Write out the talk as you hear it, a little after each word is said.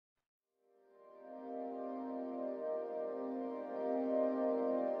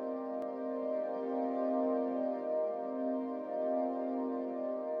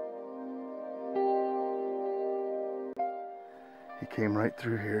came right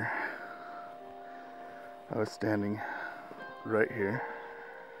through here. I was standing right here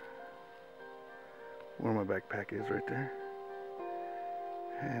where my backpack is, right there.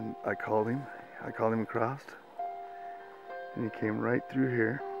 And I called him across, and he came right through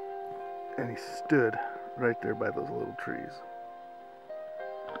here, and he stood right there by those little trees.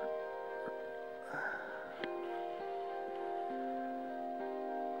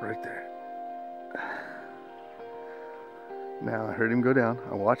 Right there. Now I heard him go down.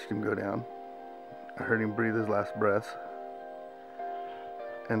 I watched him go down. I heard him breathe his last breath.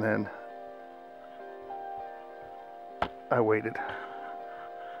 And then I waited.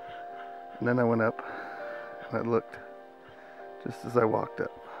 And then I went up and I looked just as I walked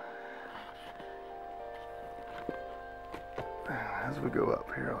up. As we go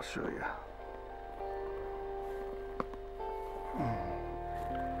up here, I'll show you.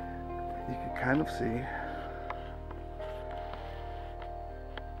 You can kind of see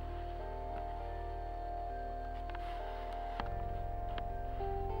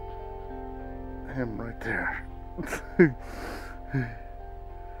him right there.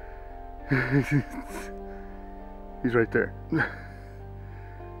 He's right there.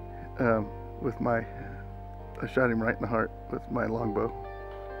 I shot him right in the heart with my longbow.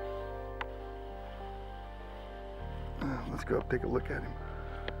 Let's go up, take a look at him.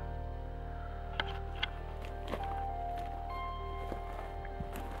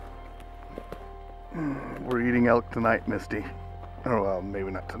 We're eating elk tonight, Misty. Oh, well,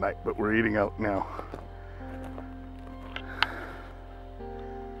 maybe not tonight, but we're eating elk now.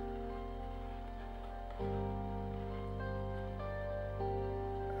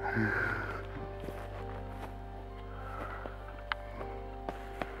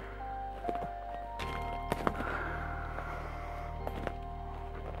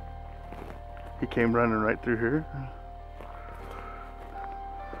 He came running right through here.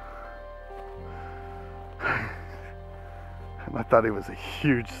 And I thought he was a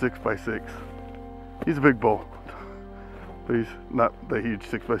huge 6x6. He's a big bull, but he's not the huge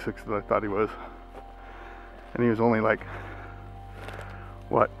 6x6 that I thought he was. And he was only like,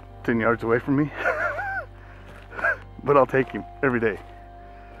 what, 10 yards away from me? But I'll take him every day.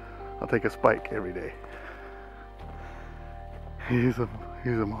 I'll take a spike every day. He's a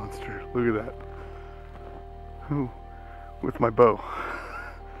monster. Look at that. Ooh, with my bow.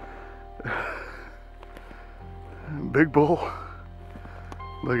 Big bull.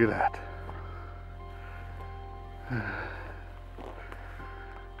 Look at that.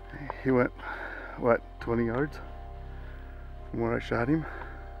 He went, what, 20 yards from where I shot him?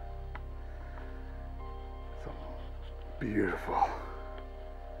 So beautiful.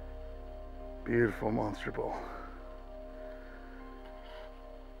 Beautiful monster bull.